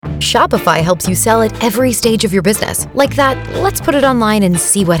Shopify helps you sell at every stage of your business. Like that, let's put it online and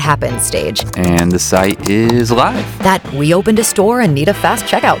see what happens stage. And the site is live. That we opened a store and need a fast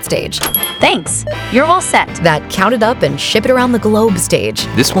checkout stage. Thanks. You're all set. That count it up and ship it around the globe stage.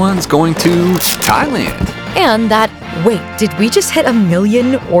 This one's going to Thailand. And that, wait, did we just hit 1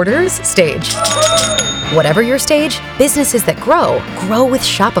 million orders stage? Whatever your stage, businesses that grow with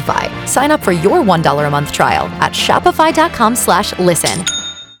Shopify. Sign up for your $1 a month trial at shopify.com/listen.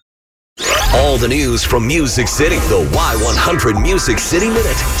 All the news from Music City. The Y100 Music City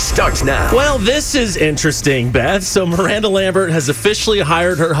Minute starts now. Well, this is interesting, Beth. So Miranda Lambert has officially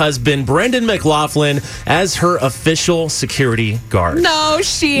hired her husband, Brendan McLaughlin, as her official security guard. No,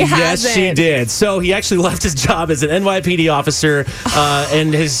 she hasn't. Yes, she did. So he actually left his job as an NYPD officer,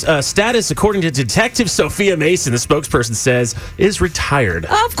 and his status, according to Detective Sophia Mason, the spokesperson says, is retired.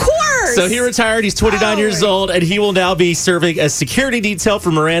 Of course. So he retired. He's 29 years old, and he will now be serving as security detail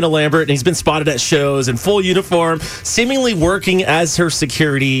for Miranda Lambert, and he's been spotted at shows in full uniform, seemingly working as her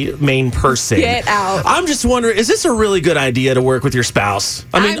security main person. Get out. I'm just wondering, is this a really good idea to work with your spouse?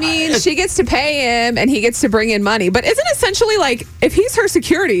 I mean, she gets to pay him and he gets to bring in money. But isn't essentially like, if he's her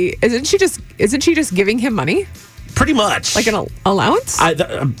security, isn't she just giving him money? Pretty much. Like an allowance?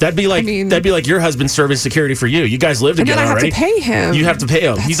 That'd be like your husband serving security for you. You guys live together already. And then I have to pay him. You have to pay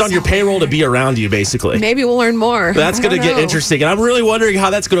him. He's on your payroll to be around you, basically. Maybe we'll learn more. That's going to get interesting. And I'm really wondering how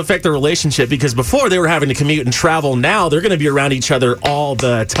that's going to affect the relationship, because before they were having to commute and travel. Now they're going to be around each other all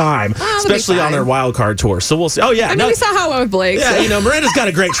the time, especially on their wild card tour. So we'll see. Oh, yeah. We saw how it went with Blake. Yeah, so. Miranda's got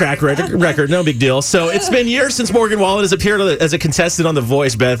a great track record. No big deal. So it's been years since Morgan Wallen has appeared as a contestant on The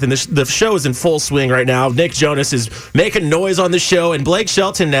Voice, Beth. And the show is in full swing right now. Nick Jonas is making noise on the show, and Blake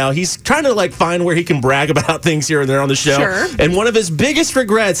Shelton now, he's trying to find where he can brag about things here and there on the show. Sure. And one of his biggest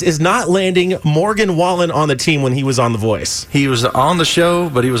regrets is not landing Morgan Wallen on the team when he was on The Voice. He was on the show,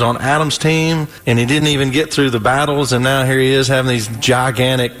 but he was on Adam's team, and he didn't even get through the battles, and now here he is having these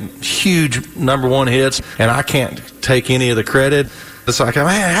gigantic, huge #1 hits, and I can't take any of the credit. It's like,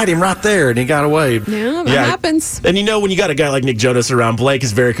 I had him right there, and he got away. Yeah, that happens. And when you got a guy like Nick Jonas around, Blake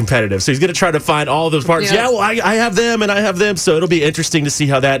is very competitive. So he's going to try to find all those parts. Yeah, well, I have them, and I have them. So it'll be interesting to see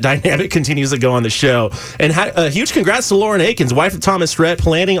how that dynamic continues to go on the show. And huge congrats to Lauren Akins, wife of Thomas Rhett,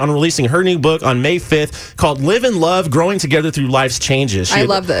 planning on releasing her new book on May 5th called Live and Love, Growing Together Through Life's Changes. I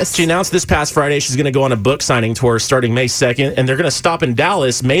love this. She announced this past Friday she's going to go on a book signing tour starting May 2nd, and they're going to stop in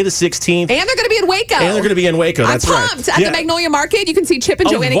Dallas May the 16th. And they're going to be in Waco. That's right. I'm pumped. At the Magnolia Market, you can see Chip and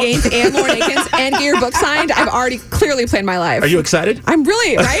Joanna Gaines and Lauren Akins and get your book signed. I've already clearly planned my life. Are you excited? I'm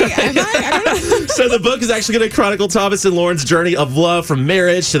really, right? Am I? I don't know. So the book is actually going to chronicle Thomas and Lauren's journey of love from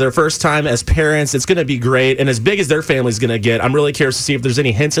marriage to their first time as parents. It's going to be great, and as big as their family's going to get. I'm really curious to see if there's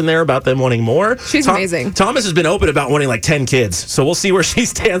any hints in there about them wanting more. She's amazing. Thomas has been open about wanting 10 kids, so we'll see where she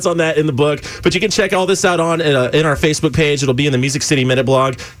stands on that in the book. But you can check all this out in our Facebook page. It'll be in the Music City Minute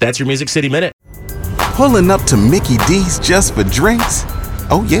blog. That's your Music City Minute. Pulling up to Mickey D's just for drinks?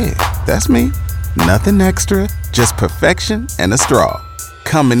 Oh yeah, that's me. Nothing extra, just perfection and a straw.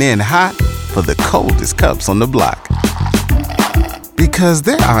 Coming in hot for the coldest cups on the block. Because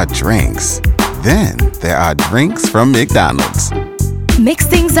there are drinks. Then there are drinks from McDonald's. Mix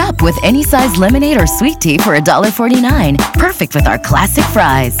things up with any size lemonade or sweet tea for $1.49. Perfect with our classic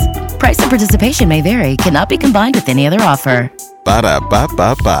fries. Price and participation may vary. Cannot be combined with any other offer.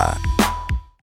 Ba-da-ba-ba-ba.